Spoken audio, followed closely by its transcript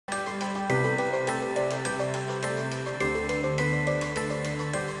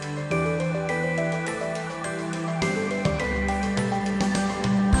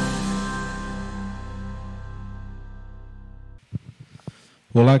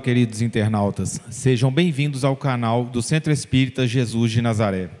Olá, queridos internautas. Sejam bem-vindos ao canal do Centro Espírita Jesus de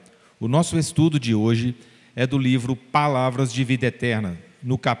Nazaré. O nosso estudo de hoje é do livro Palavras de Vida Eterna,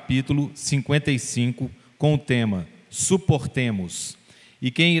 no capítulo 55, com o tema Suportemos. E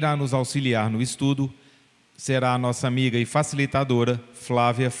quem irá nos auxiliar no estudo será a nossa amiga e facilitadora,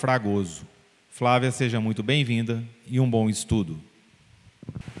 Flávia Fragoso. Flávia, seja muito bem-vinda e um bom estudo.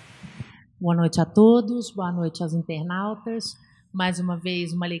 Boa noite a todos, boa noite aos internautas. Mais uma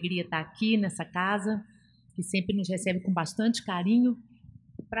vez, uma alegria estar aqui nessa casa, que sempre nos recebe com bastante carinho,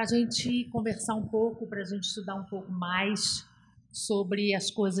 para a gente conversar um pouco, para a gente estudar um pouco mais sobre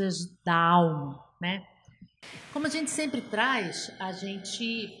as coisas da alma, né? Como a gente sempre traz, a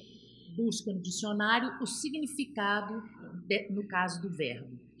gente busca no dicionário o significado, no caso do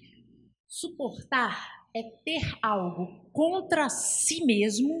verbo. Suportar é ter algo contra si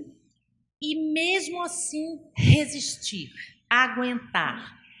mesmo e mesmo assim resistir,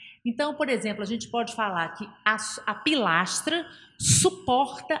 aguentar. Então, por exemplo, a gente pode falar que a pilastra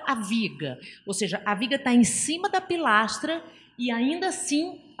suporta a viga, ou seja, a viga está em cima da pilastra e ainda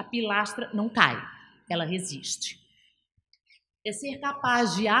assim a pilastra não cai, ela resiste. É ser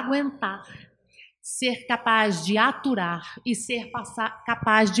capaz de aguentar, ser capaz de aturar e ser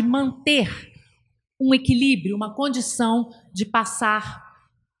capaz de manter um equilíbrio, uma condição de passar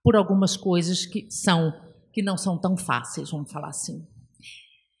por algumas coisas que não são tão fáceis, vamos falar assim.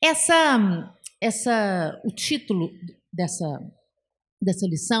 O título dessa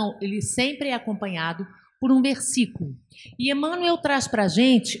lição, ele sempre é acompanhado por um versículo. E Emmanuel traz para a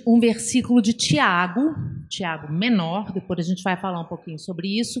gente um versículo de Tiago menor, depois a gente vai falar um pouquinho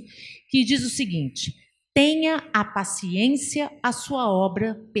sobre isso, que diz o seguinte: tenha a paciência a sua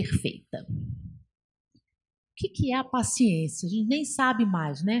obra perfeita. O que é a paciência? A gente nem sabe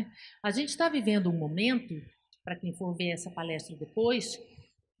mais, né? A gente está vivendo um momento, para quem for ver essa palestra depois,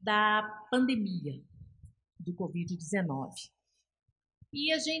 da pandemia do Covid-19.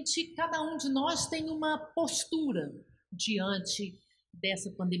 E cada um de nós tem uma postura diante dessa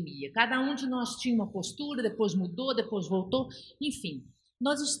pandemia. Cada um de nós tinha uma postura, depois mudou, depois voltou. Enfim,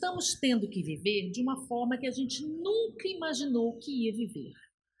 nós estamos tendo que viver de uma forma que a gente nunca imaginou que ia viver.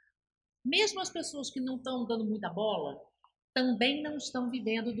 Mesmo as pessoas que não estão dando muita bola, também não estão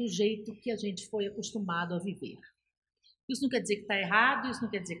vivendo do jeito que a gente foi acostumado a viver. Isso não quer dizer que está errado, isso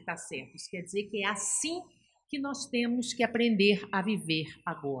não quer dizer que está certo. Isso quer dizer que é assim que nós temos que aprender a viver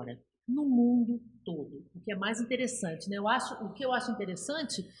agora, no mundo todo. O que é mais interessante, né? O que eu acho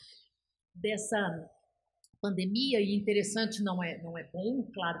interessante dessa pandemia, e interessante não é bom,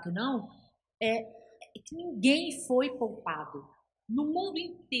 claro que não, é que ninguém foi poupado. No mundo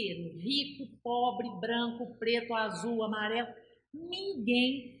inteiro, rico, pobre, branco, preto, azul, amarelo,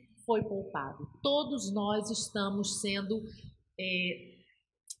 ninguém foi poupado. Todos nós estamos sendo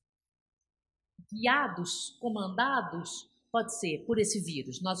guiados, comandados, pode ser, por esse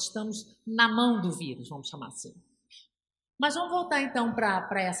vírus. Nós estamos na mão do vírus, vamos chamar assim. Mas vamos voltar então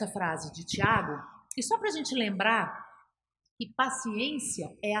para essa frase de Tiago, e só para a gente lembrar que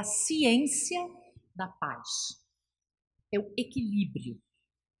paciência é a ciência da paz. É o equilíbrio.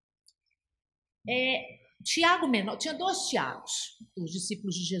 Tiago menor, tinha dois Tiagos. Os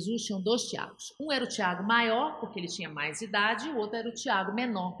discípulos de Jesus tinham dois Tiagos. Um era o Tiago maior, porque ele tinha mais idade, e o outro era o Tiago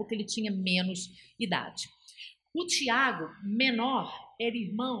menor, porque ele tinha menos idade. O Tiago menor era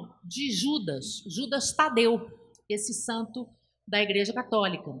irmão de Judas Tadeu, esse santo da Igreja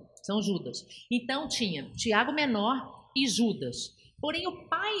Católica, São Judas. Então tinha Tiago menor e Judas. Porém, o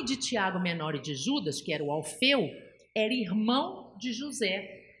pai de Tiago menor e de Judas, que era o Alfeu, era irmão de José,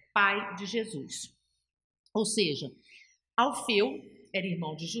 pai de Jesus. Ou seja, Alfeu era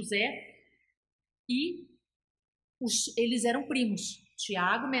irmão de José e eles eram primos.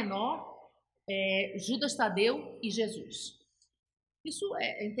 Tiago menor, Judas Tadeu e Jesus. Isso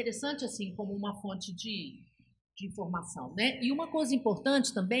é interessante assim como uma fonte de informação, né? E uma coisa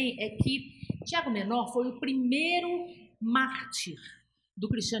importante também é que Tiago menor foi o primeiro mártir do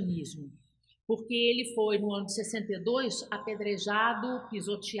cristianismo, porque ele foi, no ano de 62, apedrejado,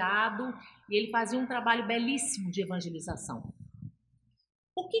 pisoteado, e ele fazia um trabalho belíssimo de evangelização.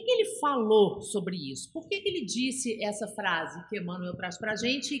 Por que ele falou sobre isso? Por que ele disse essa frase que Emmanuel traz para a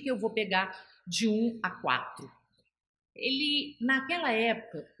gente e que eu vou pegar de 1 a 4? Naquela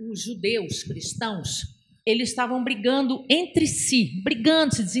época, os judeus cristãos, eles estavam brigando entre si,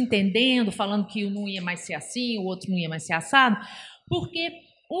 se desentendendo, falando que um não ia mais ser assim, o outro não ia mais ser assado, porque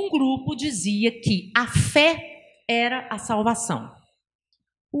um grupo dizia que a fé era a salvação.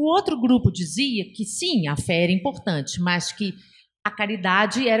 O outro grupo dizia que sim, a fé era importante, mas que a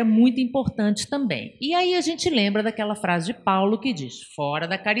caridade era muito importante também. E aí a gente lembra daquela frase de Paulo que diz: fora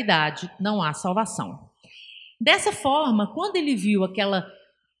da caridade não há salvação. Dessa forma, quando ele viu aquela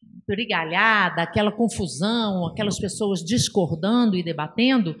brigalhada, aquela confusão, aquelas pessoas discordando e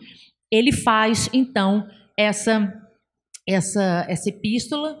debatendo, ele faz então essa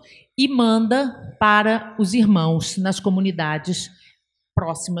epístola e manda para os irmãos nas comunidades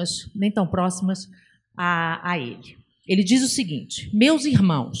próximas, nem tão próximas a ele. Ele diz o seguinte: meus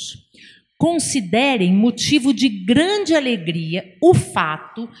irmãos, considerem motivo de grande alegria o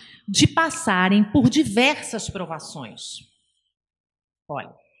fato de passarem por diversas provações.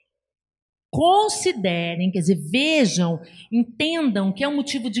 Olha, considerem, quer dizer, vejam, entendam que é um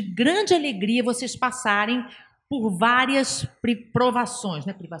motivo de grande alegria vocês passarem por várias provações,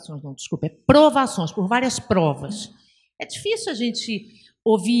 não é privações não, desculpa, é provações, por várias provas. É difícil a gente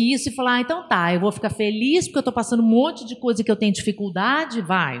ouvir isso e falar, então tá, eu vou ficar feliz porque eu estou passando um monte de coisa que eu tenho dificuldade,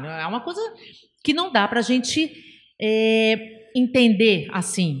 vai. É uma coisa que não dá para a gente entender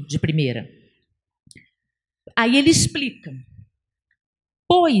assim, de primeira. Aí ele explica: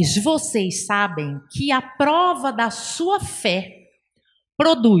 pois vocês sabem que a prova da sua fé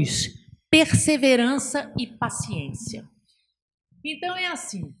produz perseverança e paciência. Então é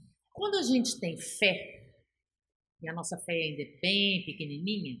assim, quando a gente tem fé, e a nossa fé ainda é bem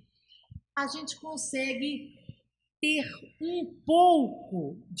pequenininha, a gente consegue ter um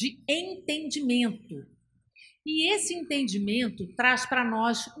pouco de entendimento. E esse entendimento traz para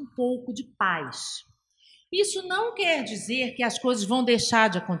nós um pouco de paz. Isso não quer dizer que as coisas vão deixar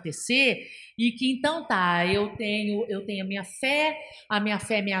de acontecer e que então tá, eu tenho a minha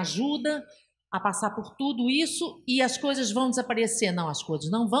fé me ajuda a passar por tudo isso e as coisas vão desaparecer. Não, as coisas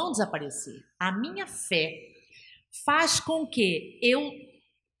não vão desaparecer. A minha fé faz com que eu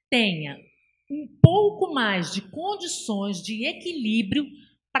tenha um pouco mais de condições de equilíbrio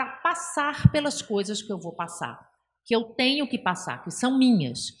para passar pelas coisas que eu vou passar, que eu tenho que passar, que são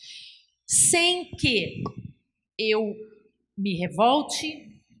minhas, sem que eu me revolte.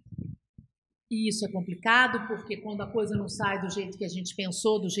 E isso é complicado, porque quando a coisa não sai do jeito que a gente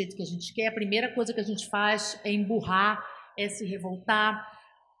pensou, do jeito que a gente quer, a primeira coisa que a gente faz é emburrar, é se revoltar,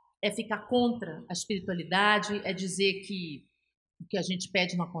 é ficar contra a espiritualidade, é dizer que o que a gente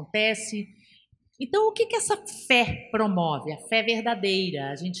pede não acontece. Então, o que essa fé promove? A fé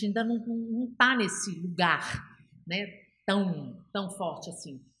verdadeira. A gente ainda não está nesse lugar, né, tão forte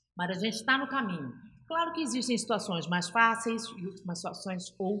assim, mas a gente está no caminho. Claro que existem situações mais fáceis e umas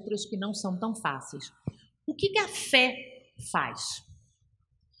situações outras que não são tão fáceis. O que a fé faz?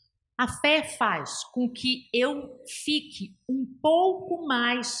 A fé faz com que eu fique um pouco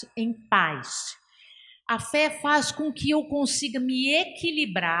mais em paz. A fé faz com que eu consiga me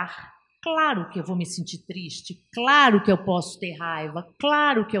equilibrar. Claro que eu vou me sentir triste, claro que eu posso ter raiva,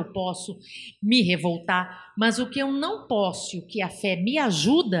 claro que eu posso me revoltar, mas o que eu não posso, o que a fé me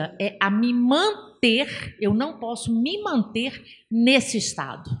ajuda é a me manter, eu não posso me manter nesse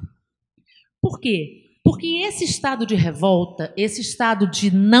estado. Por quê? Porque esse estado de revolta, esse estado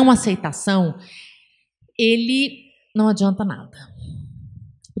de não aceitação, ele não adianta nada.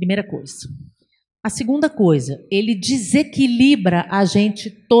 Primeira coisa. A segunda coisa, ele desequilibra a gente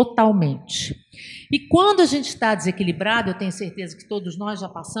totalmente. E quando a gente está desequilibrado, eu tenho certeza que todos nós já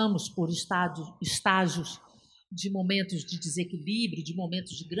passamos por estágios de momentos de desequilíbrio, de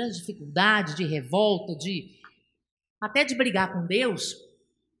momentos de grande dificuldade, de revolta, até de brigar com Deus.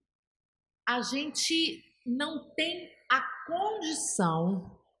 A gente não tem a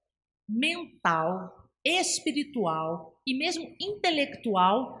condição mental, espiritual e mesmo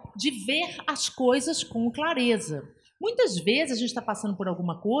intelectual de ver as coisas com clareza. Muitas vezes a gente está passando por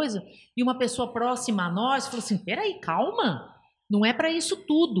alguma coisa e uma pessoa próxima a nós fala assim, peraí, calma, não é para isso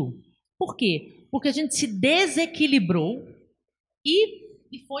tudo. Por quê? Porque a gente se desequilibrou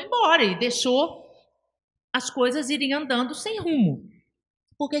e foi embora e deixou as coisas irem andando sem rumo.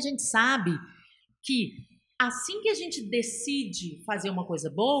 Porque a gente sabe que assim que a gente decide fazer uma coisa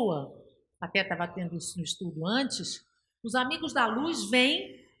boa, até estava tendo isso no estudo antes, os amigos da luz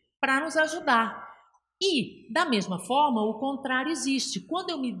vêm para nos ajudar. E, da mesma forma, o contrário existe. Quando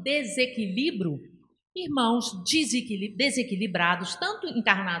eu me desequilibro, irmãos desequilibrados, tanto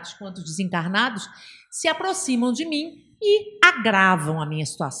encarnados quanto desencarnados, se aproximam de mim e agravam a minha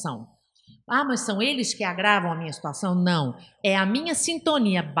situação. Ah, mas são eles que agravam a minha situação? Não. É a minha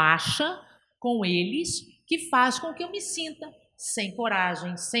sintonia baixa com eles que faz com que eu me sinta sem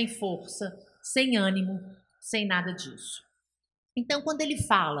coragem, sem força, sem ânimo, sem nada disso. Então, quando ele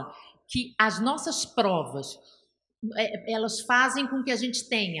fala que as nossas provas, elas fazem com que a gente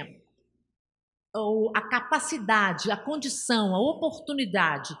tenha ou a capacidade, a condição, a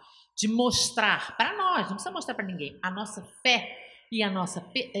oportunidade de mostrar para nós, não precisa mostrar para ninguém, a nossa fé e a nossa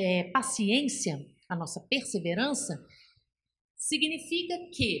paciência, a nossa perseverança, significa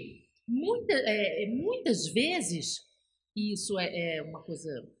que muitas vezes, e isso é uma coisa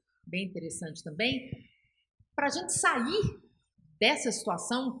bem interessante também, para a gente sair dessa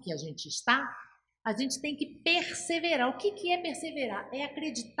situação que a gente está, a gente tem que perseverar. O que é perseverar? É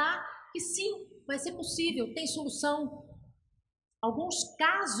acreditar que sim, vai ser possível, tem solução. Alguns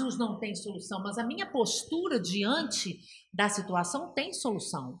casos não tem solução, mas a minha postura diante da situação tem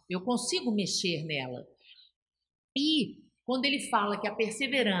solução. Eu consigo mexer nela. E quando ele fala que a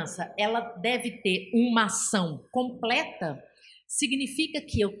perseverança ela deve ter uma ação completa, significa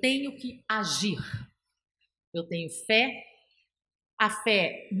que eu tenho que agir. Eu tenho fé, a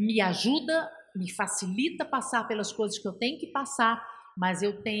fé me ajuda, me facilita passar pelas coisas que eu tenho que passar, mas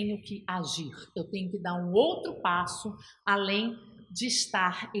eu tenho que agir, eu tenho que dar um outro passo além de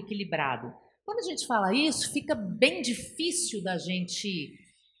estar equilibrado. Quando a gente fala isso, fica bem difícil da gente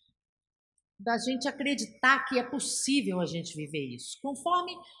acreditar que é possível a gente viver isso.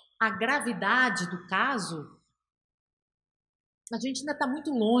 Conforme a gravidade do caso, a gente ainda está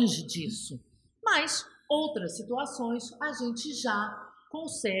muito longe disso, mas outras situações a gente já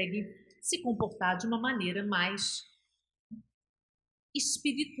consegue se comportar de uma maneira mais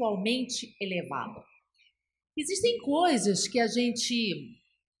espiritualmente elevada. Existem coisas que a gente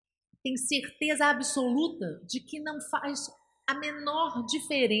tem certeza absoluta de que não faz a menor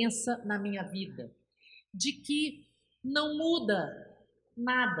diferença na minha vida, de que não muda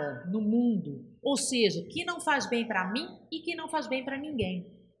nada no mundo, ou seja, que não faz bem para mim e que não faz bem para ninguém.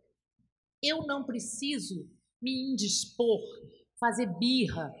 Eu não preciso me indispor, fazer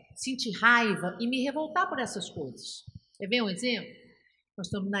birra, sentir raiva e me revoltar por essas coisas. Quer ver um exemplo? Nós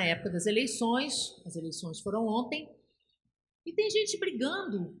estamos na época das eleições, as eleições foram ontem, e tem gente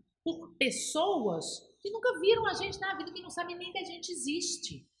brigando por pessoas que nunca viram a gente na vida, que não sabem nem que a gente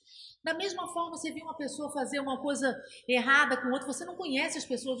existe. Da mesma forma, você viu uma pessoa fazer uma coisa errada com outra, você não conhece as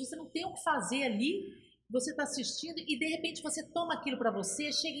pessoas, você não tem o que fazer ali, você está assistindo e de repente você toma aquilo para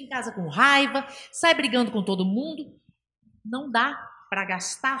você, chega em casa com raiva, sai brigando com todo mundo. Não dá para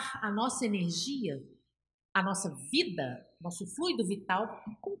gastar a nossa energia, a nossa vida, nosso fluido vital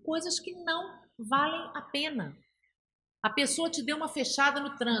com coisas que não valem a pena. A pessoa te deu uma fechada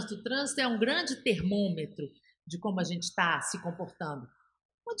no trânsito. O trânsito é um grande termômetro de como a gente está se comportando.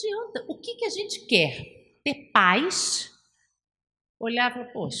 Não adianta. O que a gente quer? Ter paz? Olhar e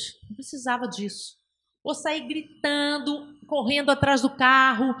falar, poxa, não precisava disso. Ou sair gritando, correndo atrás do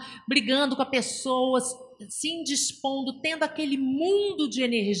carro, brigando com a pessoa, se indispondo, tendo aquele mundo de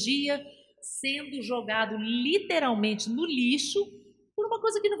energia sendo jogado literalmente no lixo por uma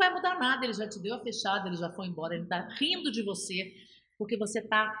coisa que não vai mudar nada. Ele já te deu a fechada, ele já foi embora, ele está rindo de você porque você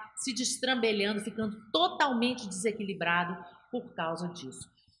está se destrambelhando, ficando totalmente desequilibrado por causa disso.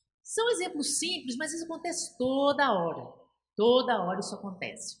 São exemplos simples, mas isso acontece toda hora. Toda hora isso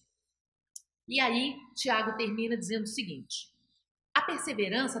acontece. E aí, Tiago termina dizendo o seguinte: a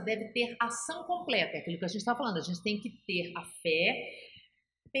perseverança deve ter ação completa. É aquilo que a gente está falando. A gente tem que ter a fé,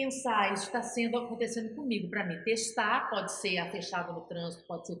 pensar, isso está acontecendo comigo, para me testar, pode ser a fechada no trânsito,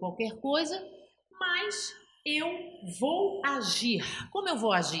 pode ser qualquer coisa, mas eu vou agir. Como eu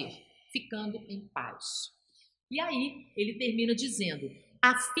vou agir? Ficando em paz. E aí, ele termina dizendo: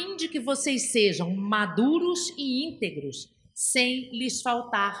 a fim de que vocês sejam maduros e íntegros, sem lhes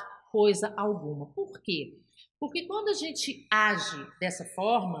faltar coisa alguma. Por quê? Porque quando a gente age dessa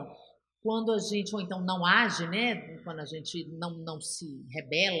forma, quando a gente, ou então não age, né? Quando a gente não se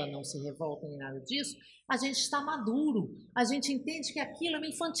rebela, não se revolta nem nada disso, a gente está maduro, a gente entende que aquilo é uma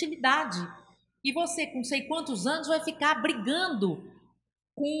infantilidade. E você, com sei quantos anos, vai ficar brigando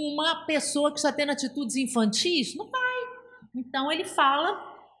com uma pessoa que está tendo atitudes infantis? Não vai. Então ele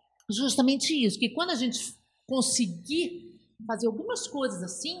fala justamente isso, que quando a gente conseguir fazer algumas coisas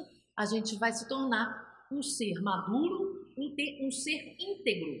assim, a gente vai se tornar um ser maduro, um ser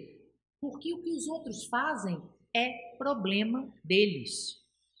íntegro. Porque o que os outros fazem é problema deles.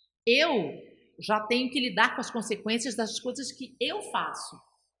 Eu já tenho que lidar com as consequências das coisas que eu faço.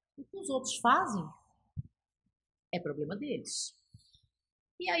 O que os outros fazem é problema deles.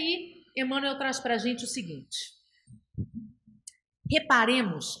 E aí, Emmanuel traz para a gente o seguinte: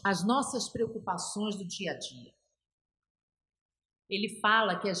 reparemos as nossas preocupações do dia a dia. Ele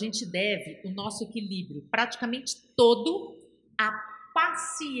fala que a gente deve o nosso equilíbrio praticamente todo à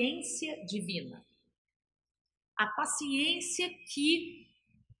paciência divina. A paciência que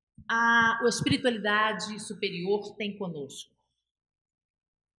a espiritualidade superior tem conosco.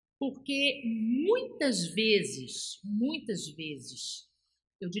 Porque muitas vezes,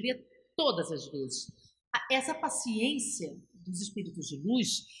 eu diria todas as vezes, essa paciência dos espíritos de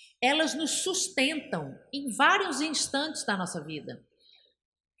luz, elas nos sustentam em vários instantes da nossa vida.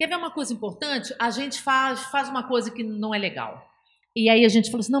 Quer ver uma coisa importante? A gente faz uma coisa que não é legal. E aí a gente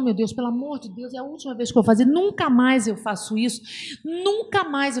falou assim, não, meu Deus, pelo amor de Deus, é a última vez que eu vou fazer, nunca mais eu faço isso, nunca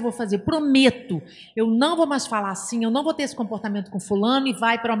mais eu vou fazer, prometo, eu não vou mais falar assim, eu não vou ter esse comportamento com fulano, e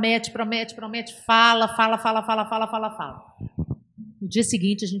vai, promete, fala. No dia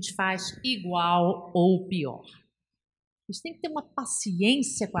seguinte a gente faz igual ou pior. A gente tem que ter uma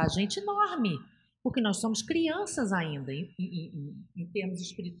paciência com a gente enorme, porque nós somos crianças ainda, em termos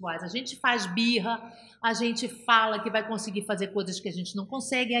espirituais. A gente faz birra, a gente fala que vai conseguir fazer coisas que a gente não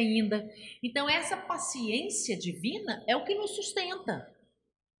consegue ainda. Então, essa paciência divina é o que nos sustenta.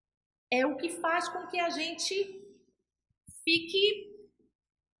 É o que faz com que a gente fique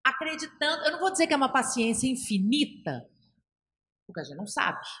acreditando. Eu não vou dizer que é uma paciência infinita, porque a gente não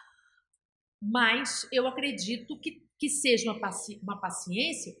sabe. Mas eu acredito que seja uma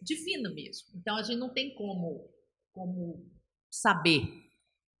paciência divina mesmo. Então, a gente não tem como saber.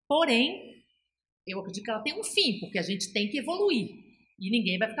 Porém, eu acredito que ela tem um fim, porque a gente tem que evoluir. E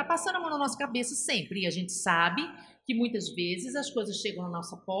ninguém vai ficar passando a mão na nossa cabeça sempre. E a gente sabe que muitas vezes as coisas chegam na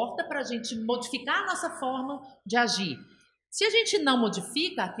nossa porta para a gente modificar a nossa forma de agir. Se a gente não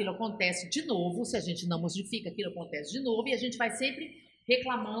modifica, aquilo acontece de novo. Se a gente não modifica, aquilo acontece de novo. E a gente vai sempre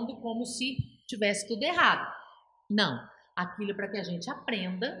reclamando como se tivesse tudo errado. Não, aquilo é para que a gente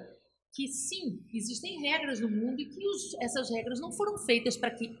aprenda que sim, existem regras no mundo e que essas regras não foram feitas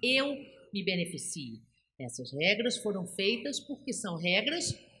para que eu me beneficie. Essas regras foram feitas porque são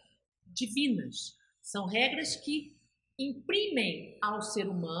regras divinas, são regras que imprimem ao ser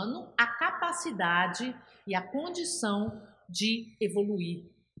humano a capacidade e a condição de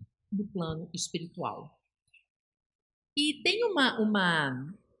evoluir no plano espiritual. E tem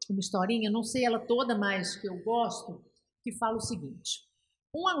uma historinha, não sei ela toda, mas que eu gosto, que fala o seguinte: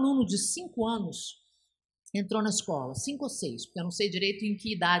 um aluno de 5 anos entrou na escola, 5 ou 6, porque eu não sei direito em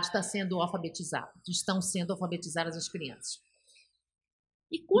que idade estão sendo alfabetizadas as crianças.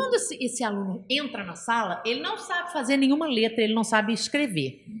 E quando esse aluno entra na sala, ele não sabe fazer nenhuma letra, ele não sabe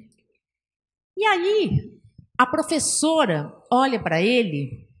escrever. E aí, a professora olha para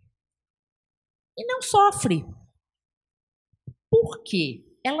ele e não sofre. Por quê?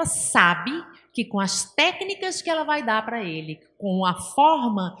 Ela sabe que com as técnicas que ela vai dar para ele, com a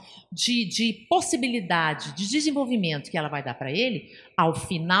forma de possibilidade de desenvolvimento que ela vai dar para ele, ao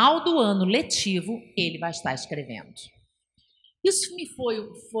final do ano letivo, ele vai estar escrevendo. Isso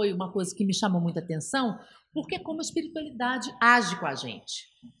foi uma coisa que me chamou muita atenção, porque como a espiritualidade age com a gente.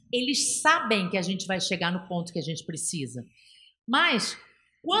 Eles sabem que a gente vai chegar no ponto que a gente precisa. Mas,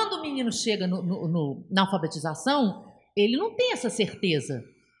 quando o menino chega na alfabetização, ele não tem essa certeza.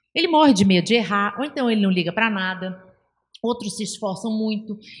 Ele morre de medo de errar, ou então ele não liga para nada. Outros se esforçam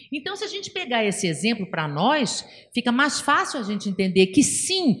muito. Então, se a gente pegar esse exemplo para nós, fica mais fácil a gente entender que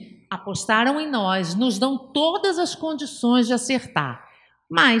sim, apostaram em nós, nos dão todas as condições de acertar.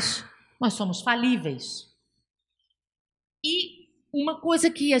 Mas nós somos falíveis. E uma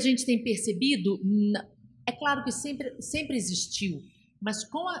coisa que a gente tem percebido, é claro que sempre existiu, mas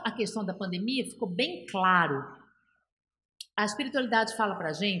com a questão da pandemia ficou bem claro. A espiritualidade fala para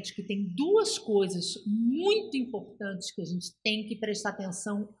a gente que tem 2 coisas muito importantes que a gente tem que prestar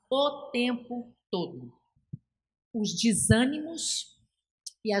atenção o tempo todo: os desânimos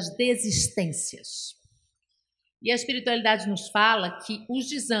e as desistências. E a espiritualidade nos fala que os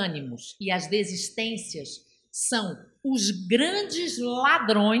desânimos e as desistências são os grandes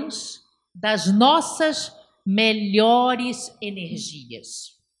ladrões das nossas melhores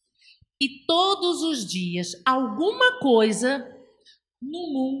energias. E todos os dias, alguma coisa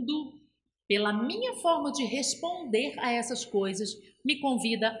no mundo, pela minha forma de responder a essas coisas, me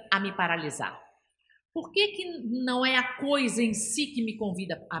convida a me paralisar. Por que não é a coisa em si que me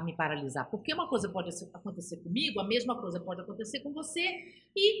convida a me paralisar? Porque uma coisa pode acontecer comigo, a mesma coisa pode acontecer com você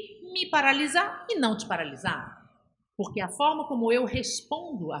e me paralisar e não te paralisar. Porque a forma como eu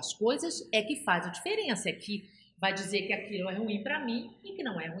respondo às coisas é que faz a diferença, é que vai dizer que aquilo é ruim para mim e que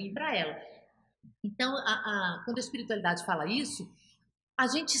não é ruim para ela. Então, quando a espiritualidade fala isso, a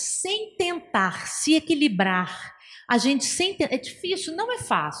gente sem tentar se equilibrar, é difícil, não é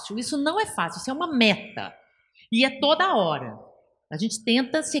fácil, isso não é fácil, isso é uma meta. E é toda hora. A gente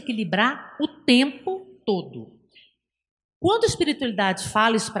tenta se equilibrar o tempo todo. Quando a espiritualidade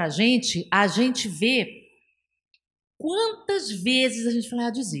fala isso para a gente vê quantas vezes a gente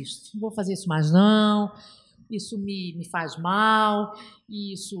fala, desisto, não vou fazer isso mais não. isso me faz mal,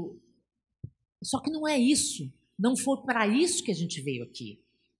 isso... Só que não é isso. Não foi para isso que a gente veio aqui.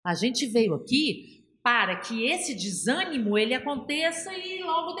 A gente veio aqui para que esse desânimo ele aconteça e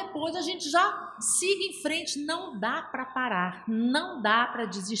logo depois a gente já siga em frente. Não dá para parar, não dá para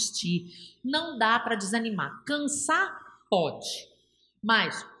desistir, não dá para desanimar. Cansar pode,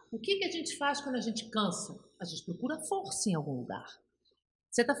 mas o que a gente faz quando a gente cansa? A gente procura força em algum lugar.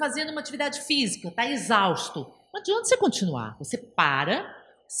 Você está fazendo uma atividade física, está exausto. Não adianta você continuar. Você para,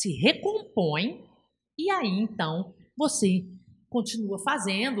 se recompõe e aí então você continua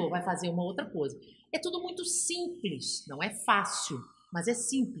fazendo ou vai fazer uma outra coisa. É tudo muito simples, não é fácil, mas é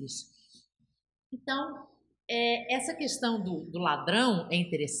simples. Então, essa questão do ladrão é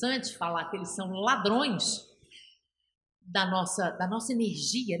interessante falar que eles são ladrões da nossa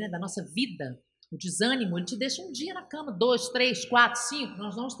energia, né, da nossa vida. O desânimo, ele te deixa um dia na cama, 2, 3, 4, 5.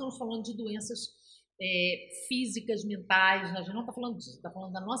 Nós não estamos falando de doenças físicas, mentais, a gente não está falando disso, está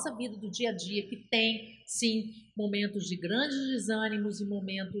falando da nossa vida do dia a dia, que tem, sim, momentos de grandes desânimos e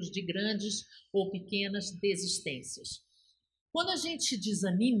momentos de grandes ou pequenas desistências. Quando a gente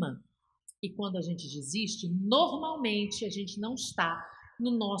desanima e quando a gente desiste, normalmente a gente não está no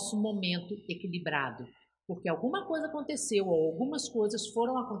nosso momento equilibrado, porque alguma coisa aconteceu ou algumas coisas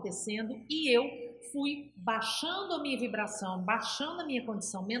foram acontecendo e eu fui baixando a minha vibração, baixando a minha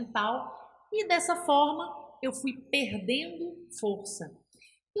condição mental. E dessa forma, eu fui perdendo força.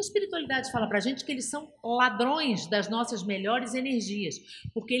 E a espiritualidade fala para a gente que eles são ladrões das nossas melhores energias,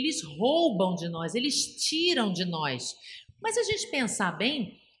 porque eles roubam de nós, eles tiram de nós. Mas se a gente pensar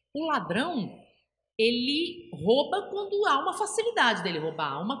bem, o ladrão, ele rouba quando há uma facilidade dele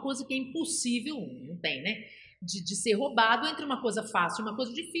roubar. Uma coisa que é impossível, não tem, né? De ser roubado entre uma coisa fácil e uma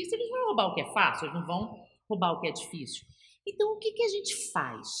coisa difícil, eles vão roubar o que é fácil, eles não vão roubar o que é difícil. Então, o que a gente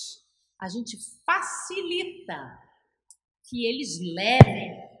faz? A gente facilita que eles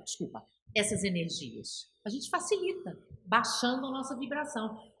levem, essas energias. A gente facilita, baixando a nossa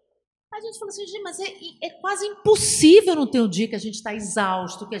vibração. A gente fala assim, gente, mas é quase impossível não ter um dia que a gente está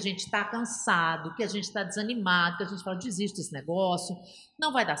exausto, que a gente está cansado, que a gente está desanimado, que a gente fala, desisto desse negócio,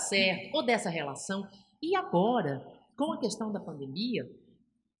 não vai dar certo, ou dessa relação. E agora, com a questão da pandemia,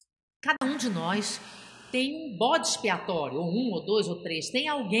 cada um de nós tem um bode expiatório, ou 1, ou 2, ou 3, tem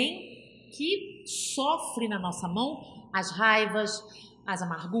alguém que sofre na nossa mão as raivas, as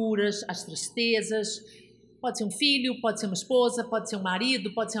amarguras, as tristezas. Pode ser um filho, pode ser uma esposa, pode ser um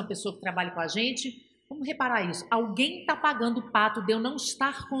marido, pode ser uma pessoa que trabalha com a gente. Vamos reparar isso. Alguém está pagando o pato de eu não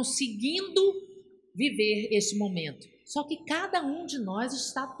estar conseguindo viver este momento. Só que cada um de nós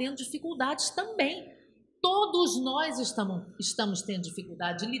está tendo dificuldades também. Todos nós estamos tendo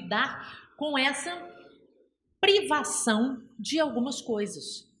dificuldade de lidar com essa privação de algumas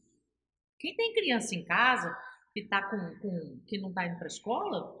coisas. Quem tem criança em casa que que não está indo para a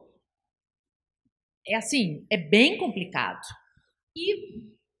escola, é bem complicado. E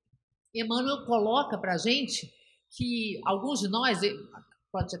Emmanuel coloca para a gente que alguns de nós,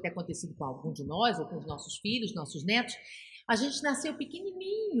 pode ter acontecido com algum de nós, ou com os nossos filhos, nossos netos, a gente nasceu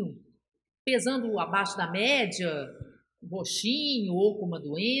pequenininho, pesando abaixo da média, roxinho ou com uma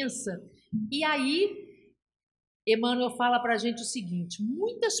doença, e aí Emmanuel fala para a gente o seguinte,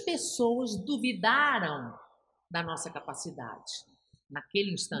 muitas pessoas duvidaram da nossa capacidade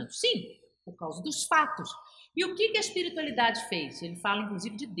naquele instante. Sim, por causa dos fatos. E o que a espiritualidade fez? Ele fala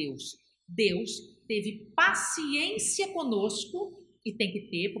inclusive de Deus. Deus teve paciência conosco, e tem que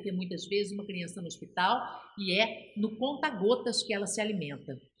ter, porque muitas vezes uma criança está no hospital e é no conta-gotas que ela se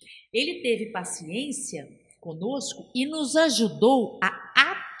alimenta. Ele teve paciência conosco e nos ajudou a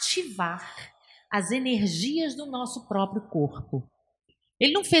ativar as energias do nosso próprio corpo.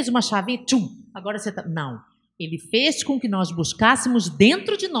 Ele não fez uma chavinha, tchum, agora você tá... Não. Ele fez com que nós buscássemos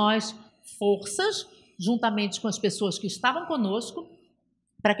dentro de nós forças, juntamente com as pessoas que estavam conosco,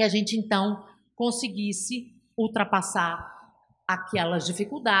 para que a gente, então, conseguisse ultrapassar aquelas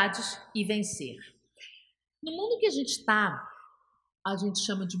dificuldades e vencer. No mundo que a gente está, a gente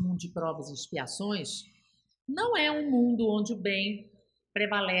chama de mundo de provas e expiações, não é um mundo onde o bem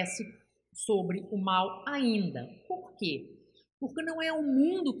prevalece sobre o mal ainda. Por quê? Porque não é o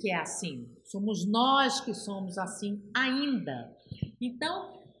mundo que é assim, somos nós que somos assim ainda.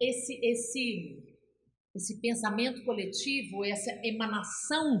 Então, esse pensamento coletivo, essa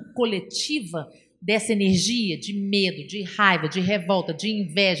emanação coletiva dessa energia de medo, de raiva, de revolta, de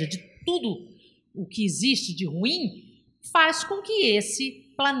inveja, de tudo o que existe de ruim, faz com que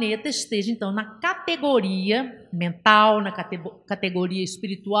esse planeta esteja, então, na categoria mental, na categoria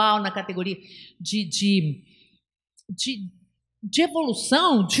espiritual, na categoria de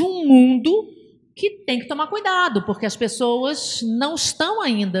evolução de um mundo que tem que tomar cuidado, porque as pessoas não estão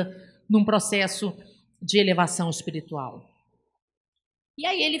ainda num processo de elevação espiritual. E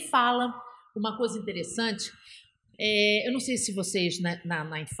aí ele fala uma coisa interessante. Eu não sei se vocês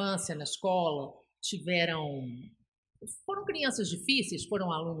na infância, na escola, foram crianças difíceis,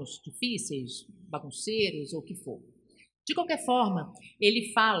 foram alunos difíceis, bagunceiros ou o que for. De qualquer forma,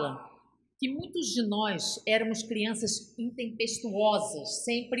 ele fala que muitos de nós éramos crianças intempestuosas,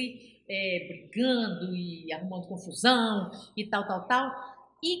 sempre brigando e arrumando confusão e tal,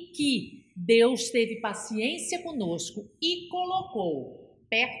 e que Deus teve paciência conosco e colocou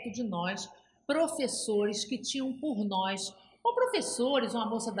perto de nós professores que tinham por nós, ou professores, uma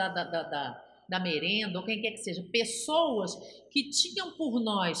moça da merenda, ou quem quer que seja, pessoas que tinham por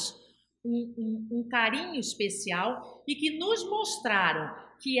nós um carinho especial e que nos mostraram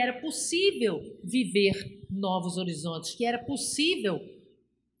que era possível viver novos horizontes, que era possível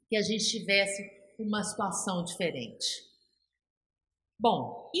que a gente tivesse uma situação diferente.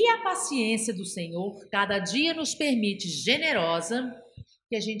 Bom, e a paciência do Senhor cada dia nos permite generosa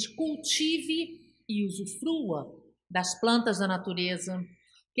que a gente cultive e usufrua das plantas da natureza,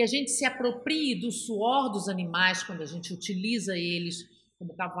 que a gente se aproprie do suor dos animais quando a gente utiliza eles,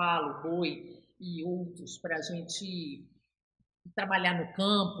 como cavalo, boi e outros, para a gente trabalhar no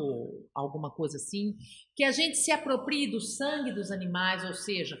campo, alguma coisa assim, que a gente se aproprie do sangue dos animais, ou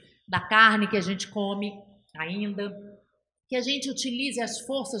seja, da carne que a gente come ainda, que a gente utilize as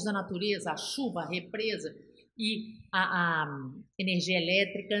forças da natureza, a chuva, a represa e a energia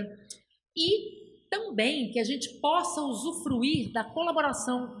elétrica, e também que a gente possa usufruir da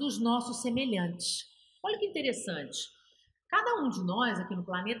colaboração dos nossos semelhantes. Olha que interessante. Cada um de nós aqui no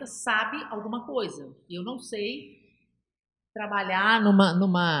planeta sabe alguma coisa. Eu não sei trabalhar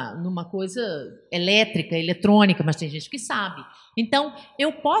numa coisa elétrica, eletrônica, mas tem gente que sabe. Então,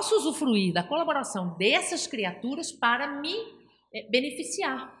 eu posso usufruir da colaboração dessas criaturas para me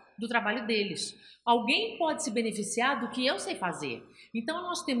beneficiar do trabalho deles. Alguém pode se beneficiar do que eu sei fazer. Então,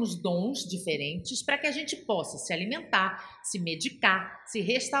 nós temos dons diferentes para que a gente possa se alimentar, se medicar, se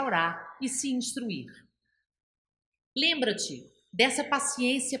restaurar e se instruir. Lembra-te dessa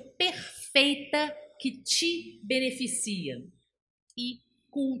paciência perfeita que te beneficia e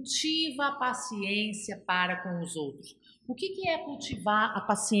cultiva a paciência para com os outros. O que é cultivar a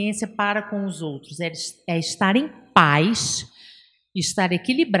paciência para com os outros? É estar em paz, estar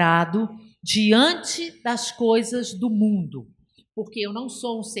equilibrado diante das coisas do mundo. Porque eu não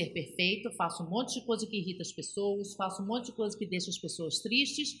sou um ser perfeito, eu faço um monte de coisa que irrita as pessoas, faço um monte de coisa que deixa as pessoas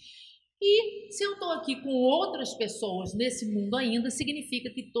tristes. E se eu estou aqui com outras pessoas nesse mundo ainda, significa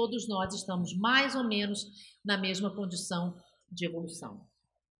que todos nós estamos mais ou menos na mesma condição de evolução.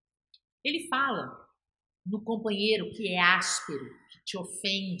 Ele fala no companheiro que é áspero, que te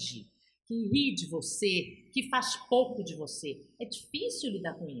ofende, que ri de você, que faz pouco de você. É difícil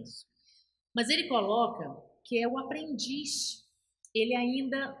lidar com isso. Mas ele coloca que é o aprendiz. Ele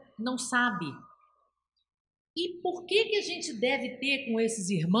ainda não sabe. E por que a gente deve ter com esses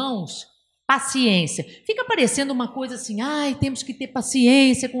irmãos paciência? Fica parecendo uma coisa assim, temos que ter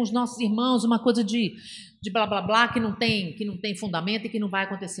paciência com os nossos irmãos, uma coisa de blá blá blá que não tem fundamento e que não vai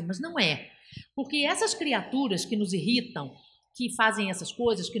acontecer. Mas não é. Porque essas criaturas que nos irritam, que fazem essas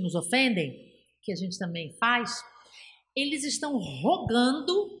coisas, que nos ofendem, que a gente também faz, eles estão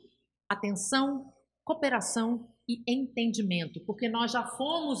rogando atenção, cooperação e entendimento, porque nós já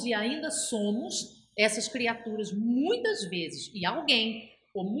fomos e ainda somos essas criaturas muitas vezes, e alguém,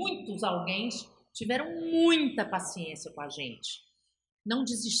 ou muitos alguém, tiveram muita paciência com a gente, não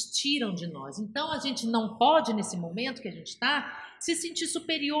desistiram de nós. Então a gente não pode, nesse momento que a gente está, se sentir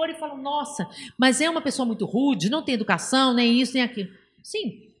superior e falar, nossa, mas é uma pessoa muito rude, não tem educação, nem isso, nem aquilo.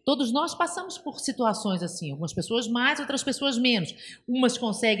 Sim, todos nós passamos por situações assim, algumas pessoas mais, outras pessoas menos. Umas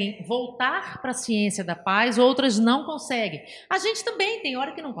conseguem voltar para a ciência da paz, outras não conseguem. A gente também tem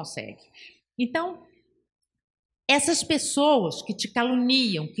hora que não consegue. Então, essas pessoas que te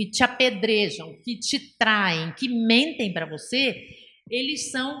caluniam, que te apedrejam, que te traem, que mentem para você,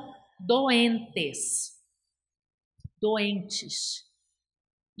 eles são doentes. Doentes.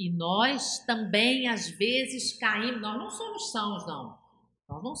 E nós também, às vezes, caímos. Nós não somos sãos, não.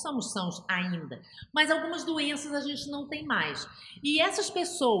 Nós não somos sãos ainda. Mas algumas doenças a gente não tem mais. E essas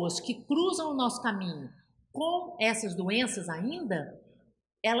pessoas que cruzam o nosso caminho com essas doenças ainda,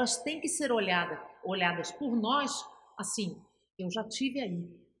 elas têm que ser olhadas por nós, assim, eu já tive aí,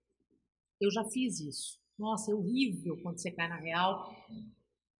 eu já fiz isso. Nossa, é horrível quando você cai na real,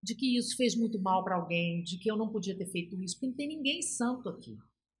 de que isso fez muito mal para alguém, de que eu não podia ter feito isso, porque não tem ninguém santo aqui.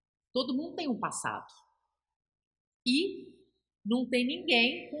 Todo mundo tem um passado. E Não tem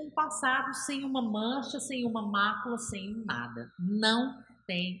ninguém com um passado sem uma mancha, sem uma mácula, sem nada. Não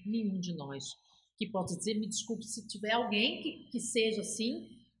tem nenhum de nós que possa dizer, me desculpe se tiver alguém que seja assim,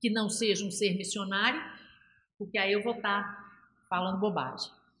 que não seja um ser missionário, porque aí eu vou estar falando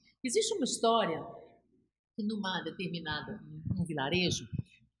bobagem. Existe uma história que numa determinada, num vilarejo,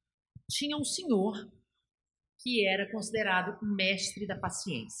 tinha um senhor que era considerado o mestre da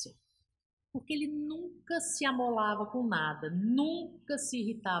paciência. Porque ele nunca se amolava com nada, nunca se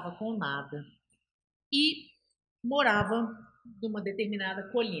irritava com nada e morava numa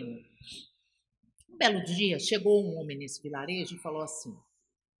determinada colina. Um belo dia, chegou um homem nesse vilarejo e falou assim,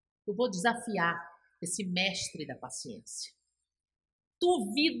 eu vou desafiar esse mestre da paciência.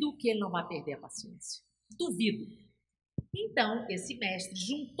 Duvido que ele não vai perder a paciência. Duvido. Então, esse mestre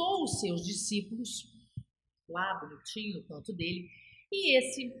juntou os seus discípulos, lá bonitinho no canto dele, e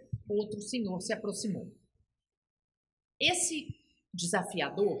esse outro senhor se aproximou. Esse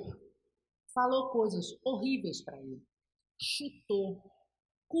desafiador falou coisas horríveis para ele, chutou,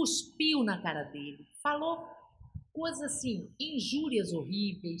 cuspiu na cara dele, falou coisas assim, injúrias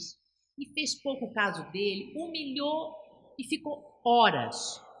horríveis, e fez pouco caso dele, humilhou e ficou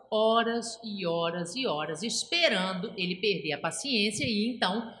horas e horas esperando ele perder a paciência e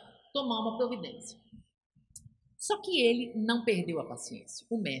então tomar uma providência. Só que ele não perdeu a paciência.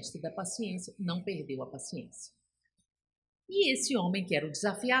 O mestre da paciência não perdeu a paciência. E esse homem, que era o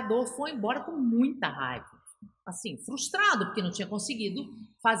desafiador, foi embora com muita raiva. Assim, frustrado, porque não tinha conseguido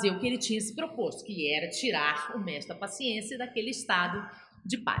fazer o que ele tinha se proposto, que era tirar o mestre da paciência daquele estado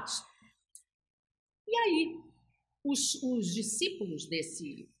de paz. E aí, os discípulos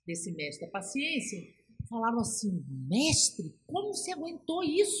desse mestre da paciência falaram assim, mestre, como você aguentou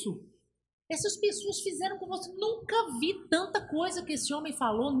isso? Essas pessoas fizeram com você. Nunca vi tanta coisa que esse homem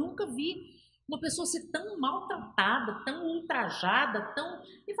falou, nunca vi uma pessoa ser tão maltratada, tão ultrajada, tão...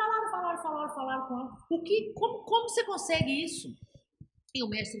 E falaram com ela. Como você consegue isso? E o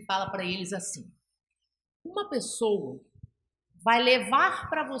mestre fala para eles assim, uma pessoa vai levar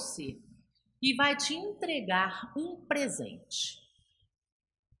para você e vai te entregar um presente.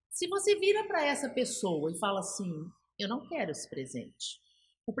 Se você vira para essa pessoa e fala assim, eu não quero esse presente,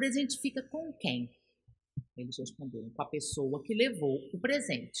 o presente fica com quem? Eles responderam, com a pessoa que levou o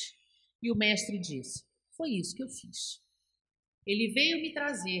presente. E o mestre disse, foi isso que eu fiz. Ele veio me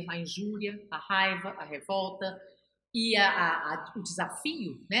trazer a injúria, a raiva, a revolta e o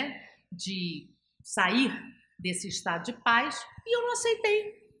desafio, né, de sair desse estado de paz e eu não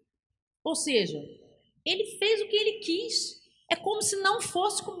aceitei. Ou seja, ele fez o que ele quis. É como se não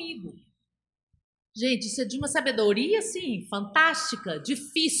fosse comigo. Gente, isso é de uma sabedoria, assim, fantástica,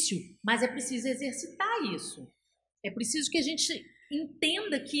 difícil, mas é preciso exercitar isso. É preciso que a gente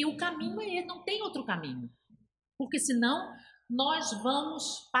entenda que o caminho é esse, não tem outro caminho. Porque senão nós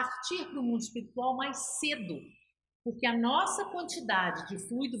vamos partir para o mundo espiritual mais cedo. Porque a nossa quantidade de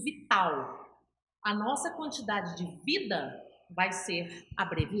fluido vital, a nossa quantidade de vida vai ser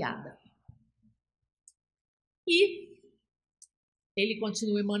abreviada. E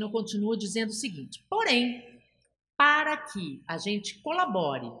Emmanuel continua dizendo o seguinte, porém, para que a gente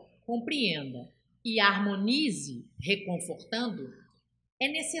colabore, compreenda e harmonize, reconfortando, é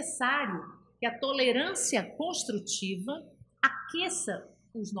necessário que a tolerância construtiva aqueça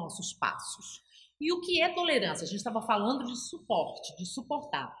os nossos passos. E o que é tolerância? A gente estava falando de suporte, de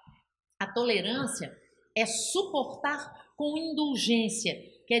suportar. A tolerância é suportar com indulgência,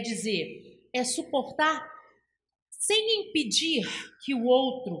 quer dizer, é suportar sem impedir que o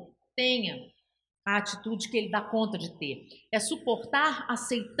outro tenha a atitude que ele dá conta de ter. É suportar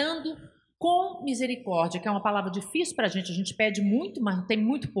aceitando com misericórdia, que é uma palavra difícil para a gente pede muito, mas tem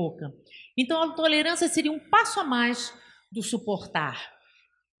muito pouca. Então, a tolerância seria um passo a mais do suportar.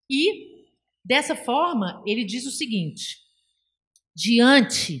 E, dessa forma, ele diz o seguinte,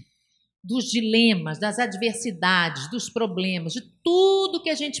 diante dos dilemas, das adversidades, dos problemas, de tudo que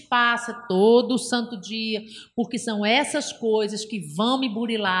a gente passa todo santo dia, porque são essas coisas que vão me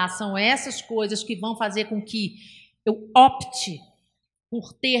burilar, são essas coisas que vão fazer com que eu opte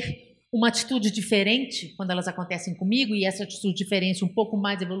por ter uma atitude diferente quando elas acontecem comigo, e essa atitude diferente um pouco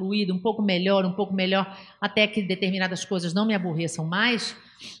mais evoluída, um pouco melhor, até que determinadas coisas não me aborreçam mais.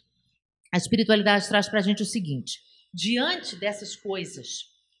 A espiritualidade traz para a gente o seguinte, diante dessas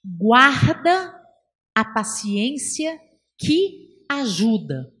coisas, guarda a paciência que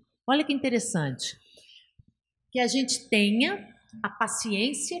ajuda. Olha que interessante. Que a gente tenha a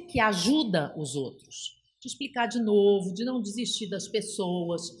paciência que ajuda os outros. De explicar de novo, de não desistir das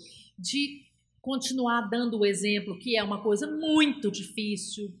pessoas, de continuar dando o exemplo, que é uma coisa muito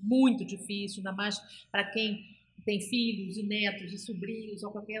difícil, ainda mais para quem tem filhos e netos e sobrinhos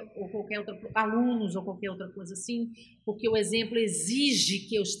ou qualquer outra, alunos ou qualquer outra coisa assim, porque o exemplo exige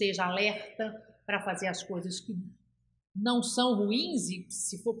que eu esteja alerta para fazer as coisas que não são ruins e,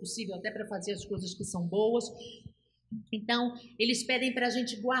 se for possível, até para fazer as coisas que são boas. Então, eles pedem para a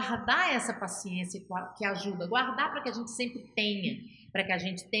gente guardar essa paciência que ajuda, guardar para que a gente sempre tenha, para que a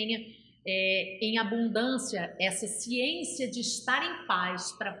gente tenha em abundância essa ciência de estar em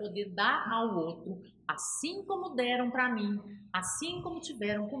paz para poder dar ao outro, assim como deram para mim, assim como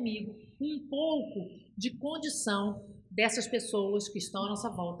tiveram comigo, um pouco de condição dessas pessoas que estão à nossa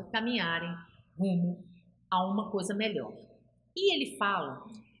volta caminharem rumo a uma coisa melhor. E ele fala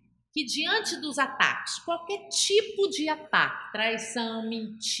que diante dos ataques, qualquer tipo de ataque, traição,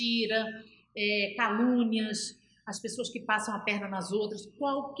 mentira, calúnias, as pessoas que passam a perna nas outras,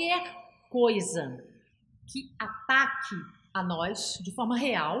 qualquer coisa que ataque a nós de forma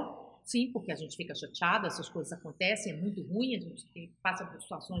real, sim, porque a gente fica chateado, essas coisas acontecem, é muito ruim, a gente passa por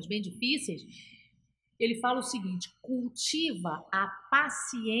situações bem difíceis. Ele fala o seguinte: cultiva a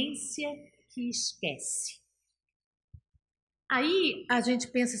paciência que esquece. Aí a gente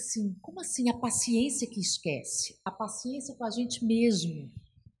pensa assim, como assim a paciência que esquece? A paciência com a gente mesmo.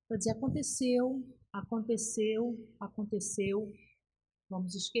 Quer dizer, aconteceu,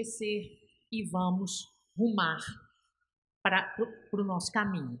 vamos esquecer e vamos rumar para o nosso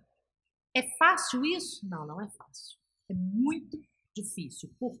caminho. É fácil isso? Não, não é fácil. É muito difícil,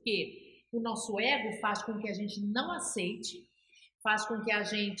 porque o nosso ego faz com que a gente não aceite, faz com que a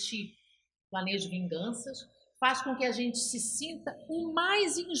gente planeje vinganças, faz com que a gente se sinta o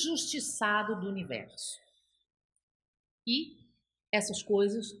mais injustiçado do universo. E essas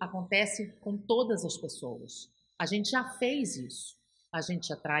coisas acontecem com todas as pessoas. A gente já fez isso. A gente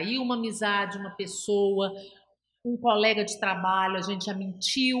já traiu uma amizade, uma pessoa, um colega de trabalho, a gente já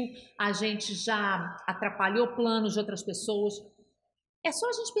mentiu, a gente já atrapalhou planos de outras pessoas. É só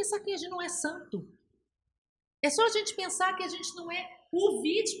a gente pensar que a gente não é santo. É só a gente pensar que a gente não é o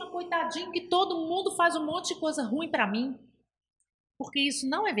vítima, coitadinho, que todo mundo faz um monte de coisa ruim para mim. Porque isso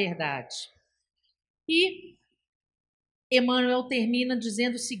não é verdade. E Emmanuel termina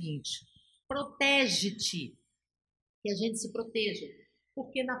dizendo o seguinte: protege-te, que a gente se proteja.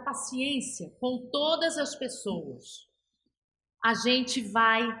 Porque na paciência com todas as pessoas, a gente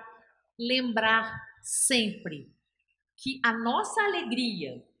vai lembrar sempre que a nossa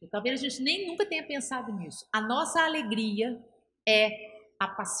alegria, talvez a gente nem nunca tenha pensado nisso, a nossa alegria é a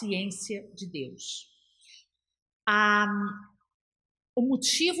paciência de Deus. O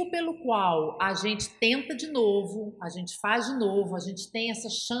motivo pelo qual a gente tenta de novo, a gente faz de novo, a gente tem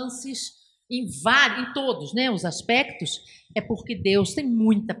essas chances em todos, né, os aspectos, é porque Deus tem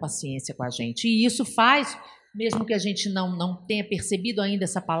muita paciência com a gente. E isso faz, mesmo que a gente não tenha percebido ainda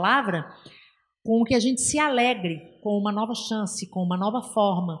essa palavra, com que a gente se alegre com uma nova chance, com uma nova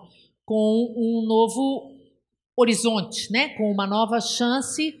forma, com um novo horizonte, né? Com uma nova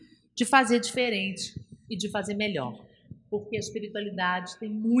chance de fazer diferente e de fazer melhor. Porque a espiritualidade tem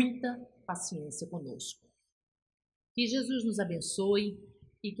muita paciência conosco. Que Jesus nos abençoe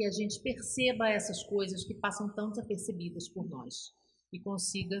e que a gente perceba essas coisas que passam tão desapercebidas por nós e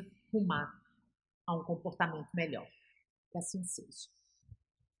consiga rumar a um comportamento melhor. Que assim seja.